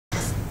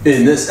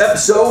In this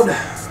episode,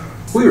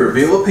 we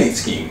reveal a paint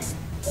scheme.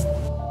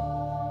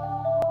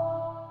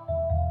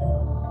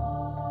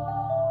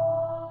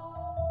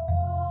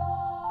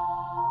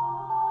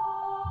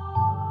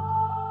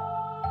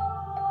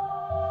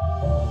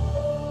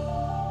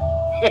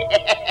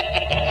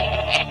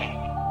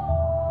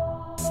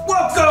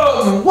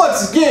 Welcome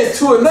once again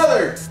to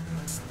another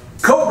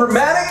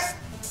Cobramatic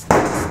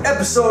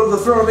episode of the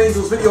Throne of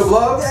Angels video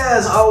blog.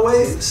 As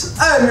always,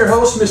 I'm your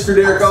host, Mr.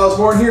 Derek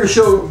Osborne, here to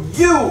show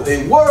you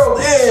a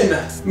world in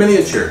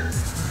miniature.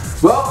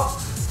 Well,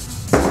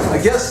 I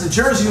guess the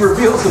jersey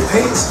reveals the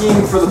paint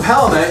scheme for the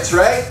Palinites,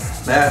 right?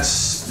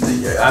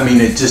 I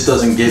mean, it just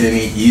doesn't get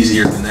any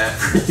easier than that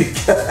for you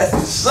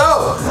guys.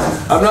 So,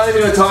 I'm not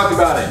even going to talk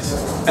about it.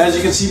 As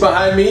you can see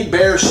behind me,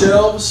 bare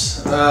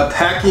shelves,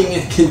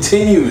 packing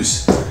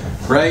continues,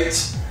 right?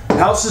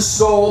 House is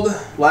sold.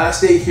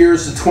 Last date here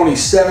is the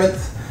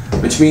 27th,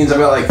 which means I've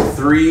got like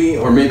 3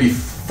 or maybe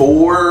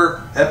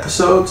 4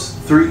 episodes,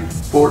 3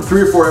 or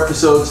 4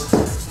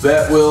 episodes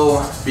that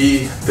will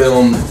be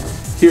filmed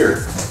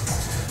here.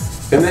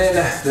 And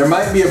then there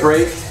might be a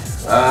break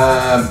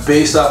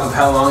based off of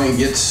how long it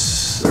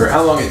gets, or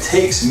how long it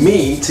takes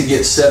me to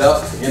get set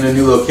up in a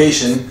new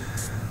location.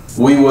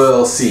 We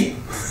will see.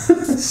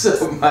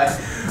 So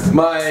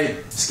my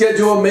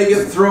schedule may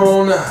get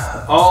thrown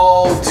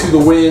all to the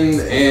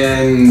wind,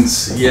 and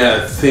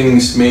yeah,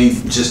 things may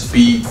just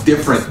be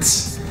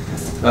different.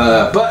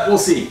 But we'll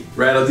see,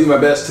 right? I'll do my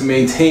best to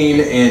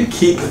maintain and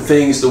keep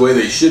things the way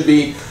they should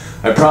be.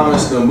 I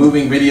promise no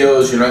moving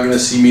videos. You're not going to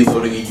see me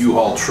loading a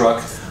U-Haul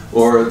truck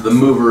or the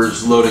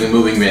movers loading a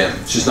moving van.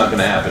 It's just not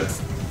going to happen.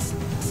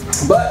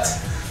 But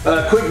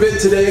quick vid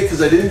today,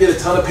 because I didn't get a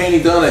ton of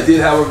painting done. I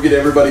did, however, get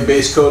everybody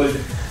base coated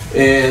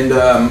and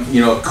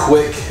you know,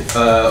 quick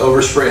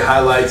overspray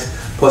highlight.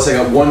 Plus I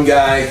got one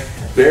guy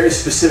very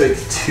specific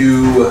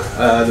to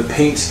the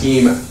paint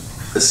scheme,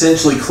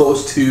 essentially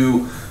close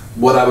to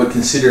what I would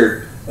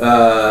consider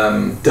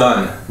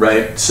done,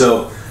 right?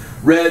 So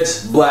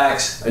reds,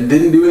 blacks. I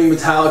didn't do any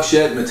metallics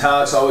yet.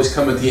 Metallics always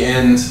come at the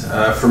end.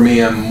 For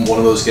me, I'm one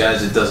of those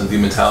guys that doesn't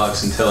do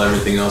metallics until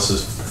everything else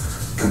is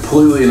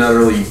completely and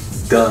utterly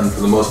done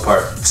for the most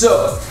part.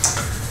 So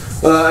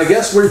I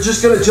guess we're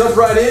just going to jump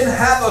right in,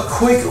 have a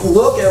quick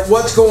look at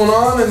what's going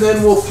on, and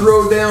then we'll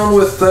throw down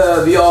with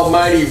the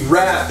almighty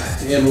wrap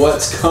and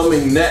what's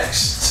coming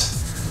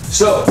next.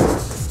 So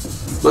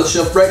let's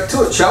jump right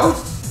to it, shall we?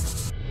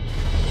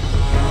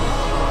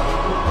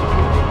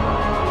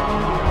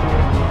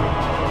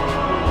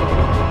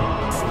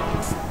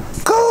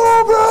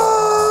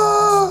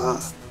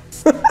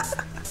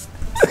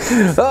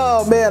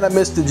 Oh man, I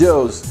missed the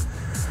Joes.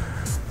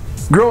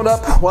 Growing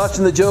up,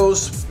 watching the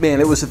Joes,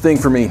 man, it was a thing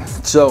for me.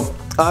 So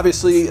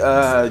obviously,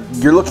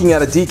 you're looking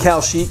at a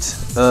decal sheet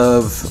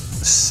of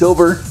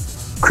silver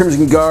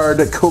Crimson Guard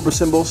Cobra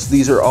symbols.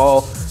 These are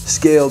all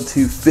scaled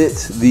to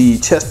fit the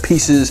chest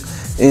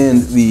pieces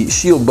and the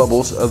shield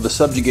bubbles of the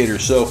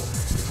subjugators. So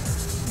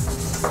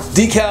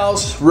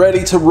decals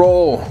ready to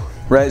roll,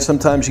 right?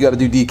 Sometimes you got to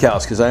do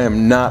decals because I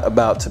am not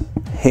about to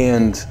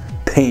hand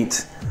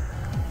paint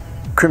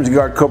Crimson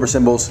Guard Cobra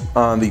symbols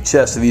on the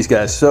chest of these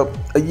guys. So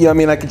yeah, I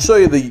mean, I can show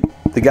you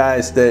the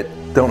guys that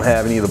don't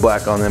have any of the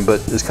black on them,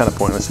 but it's kind of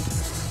pointless.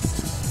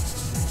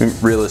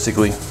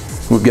 Realistically,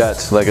 we've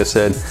got, like I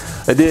said,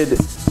 I did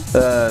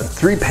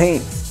 3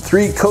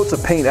 coats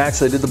of paint.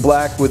 Actually, I did the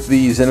black with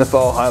the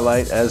zenithal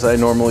highlight as I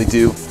normally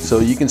do, so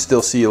you can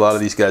still see a lot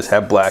of these guys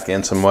have black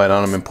and some white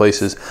on them in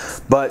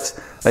places. But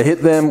I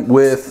hit them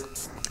with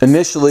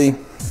initially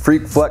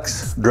Freak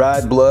Flex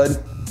Dried Blood.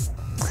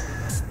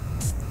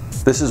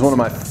 This is one of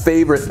my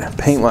favorite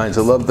paint lines.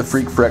 I love the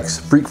Freak Flex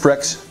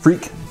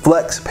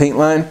paint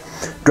line.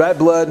 Dry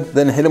Blood,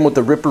 then hit them with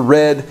the Ripper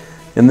Red,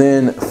 and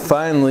then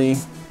finally,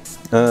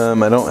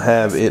 I don't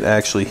have it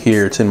actually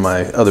here, it's in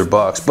my other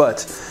box,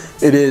 but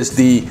it is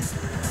the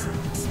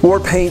War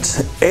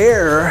Paints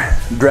Air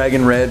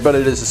Dragon Red, but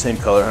it is the same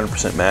color,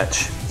 100%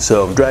 match.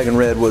 So Dragon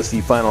Red was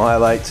the final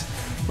highlight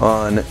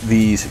on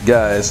these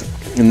guys.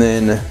 And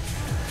then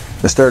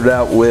I started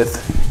out with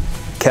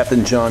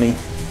Captain Johnny,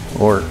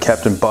 or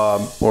Captain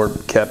Bob, or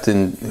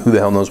Captain, who the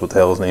hell knows what the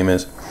hell his name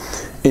is.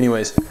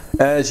 Anyways,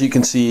 as you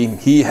can see,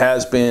 he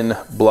has been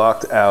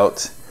blocked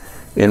out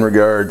in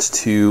regards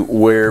to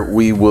where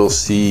we will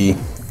see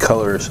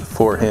colors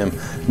for him.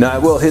 Now I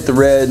will hit the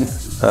red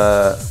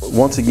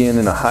once again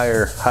in a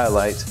higher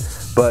highlight,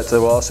 but I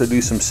will also do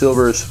some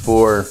silvers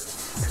for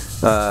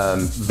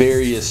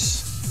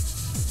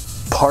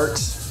various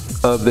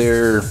parts of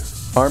their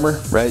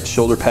armor, right?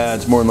 Shoulder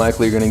pads more than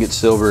likely are going to get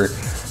silver.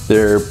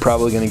 They're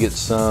probably going to get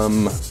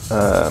some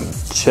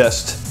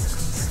chest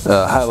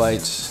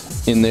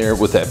highlights in there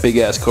with that big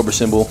ass Cobra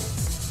symbol.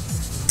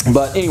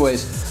 But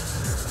anyways,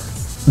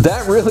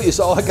 that really is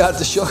all I got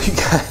to show you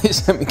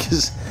guys. I mean,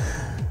 because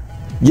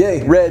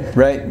yay, red,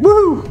 right?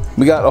 Woo!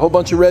 We got a whole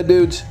bunch of red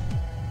dudes.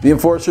 The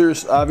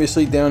enforcers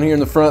obviously down here in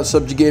the front,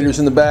 subjugators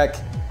in the back.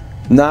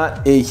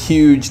 Not a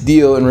huge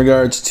deal in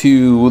regards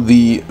to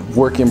the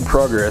work in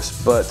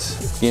progress, but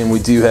again, we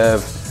do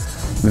have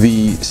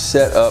the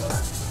setup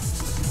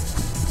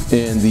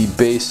and the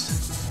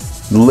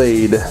base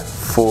laid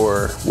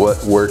for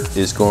what work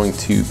is going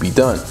to be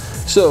done.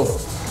 So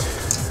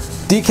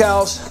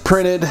decals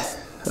printed,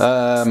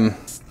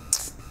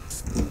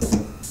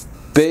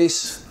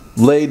 base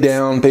laid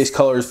down, base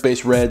colors,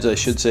 base reds I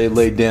should say,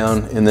 laid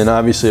down, and then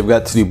obviously I've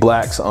got to do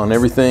blacks on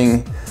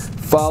everything,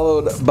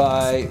 followed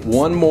by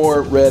one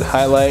more red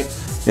highlight,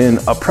 and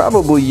I'll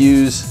probably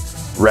use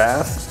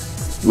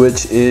Wrath,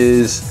 which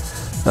is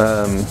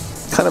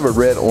kind of a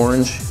red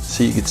orange,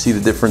 so you can see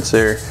the difference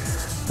there.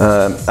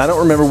 I don't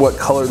remember what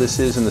color this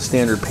is in the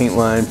standard paint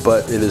line,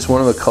 but it is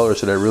one of the colors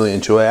that I really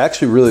enjoy. I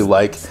actually really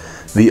like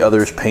the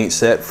Others paint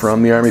set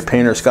from the Army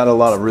Painter. It's got a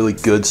lot of really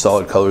good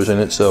solid colors in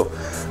it, so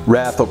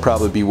Wrath will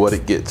probably be what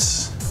it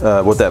gets,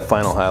 what that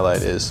final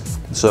highlight is.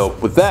 So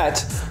with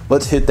that,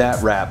 let's hit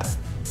that wrap.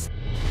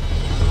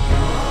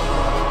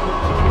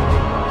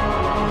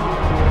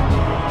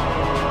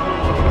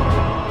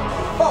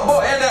 Oh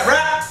boy, and that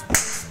wrap!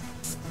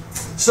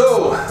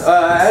 So,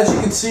 as you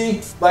can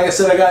see, like I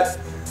said, I got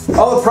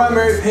all the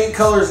primary paint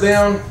colors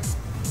down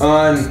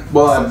on,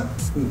 well,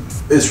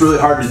 it's really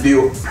hard to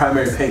do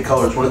primary paint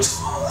colors when it's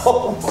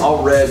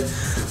all red,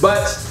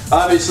 but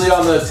obviously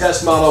on the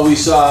test model we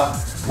saw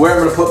where I'm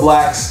going to put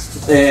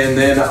blacks, and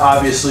then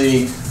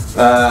obviously,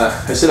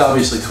 I said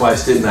obviously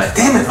twice, didn't I?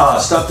 Damn it, oh,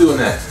 stop doing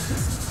that.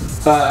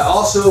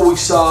 Also we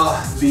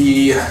saw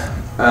the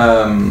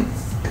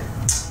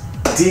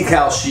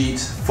decal sheet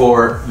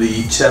for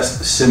the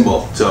chest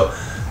symbol. So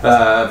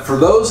for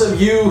those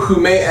of you who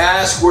may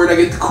ask where did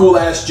I get the cool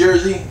ass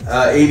jersey,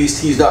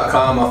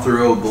 80stees.com. I'll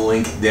throw the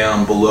link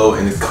down below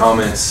in the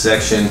comments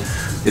section,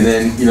 and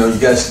then you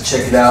guys can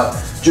check it out.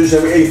 Jersey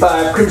number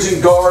 85, Crimson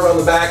Guard on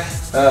the back.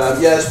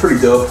 Yeah, it's pretty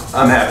dope.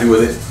 I'm happy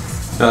with it.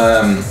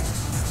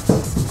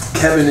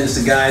 Kevin is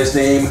the guy's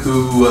name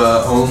who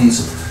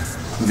owns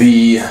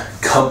the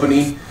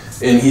company,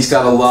 and he's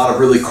got a lot of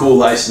really cool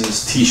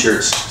licensed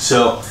t-shirts.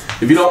 So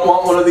if you don't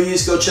want one of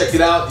these, go check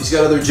it out. He's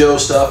got other Joe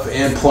stuff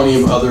and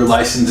plenty of other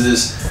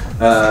licenses.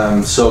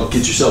 So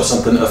get yourself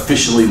something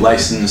officially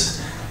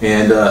licensed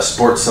and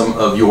sport some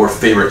of your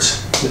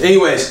favorites. But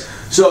anyways,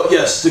 so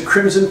yes, the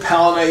Crimson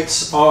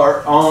Palanites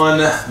are on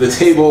the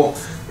table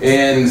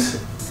and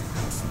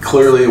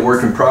clearly a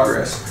work in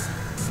progress.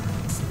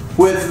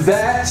 With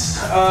that,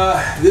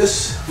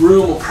 this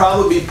room will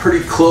probably be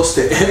pretty close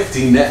to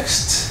empty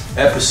next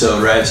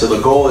episode, right? So the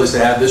goal is to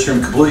have this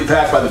room completely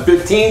packed by the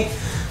 15th.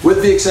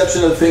 With the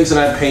exception of the things that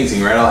I'm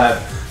painting, right? I'll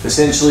have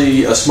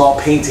essentially a small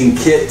painting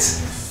kit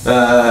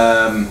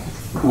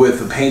with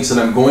the paints that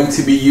I'm going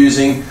to be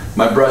using.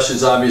 My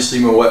brushes, obviously,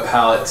 my wet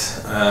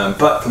palette,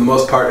 but for the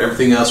most part,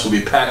 everything else will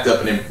be packed up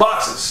and in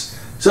boxes.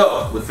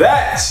 So, with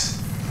that,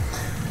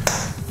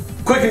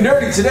 quick and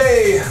dirty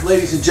today,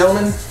 ladies and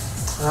gentlemen.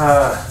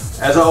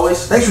 As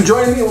always, thanks for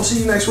joining me, and we'll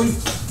see you next week.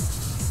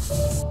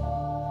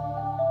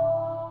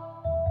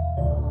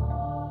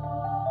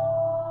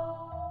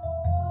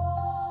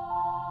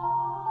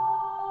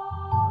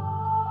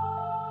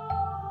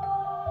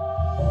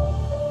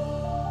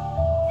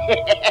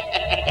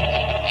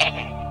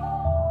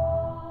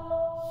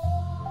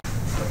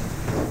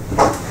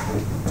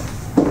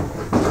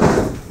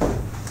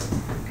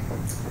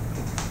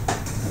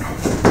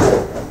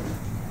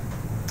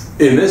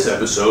 In this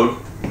episode,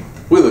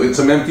 we look at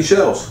some empty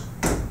shelves.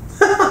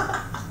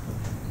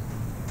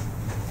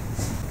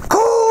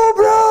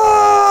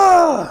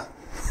 Cobra!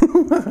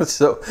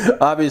 So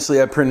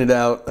obviously I printed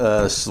out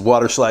a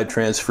water slide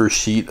transfer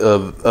sheet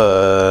of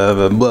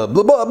blah, blah,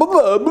 blah, blah,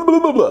 blah, blah,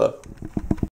 blah, blah.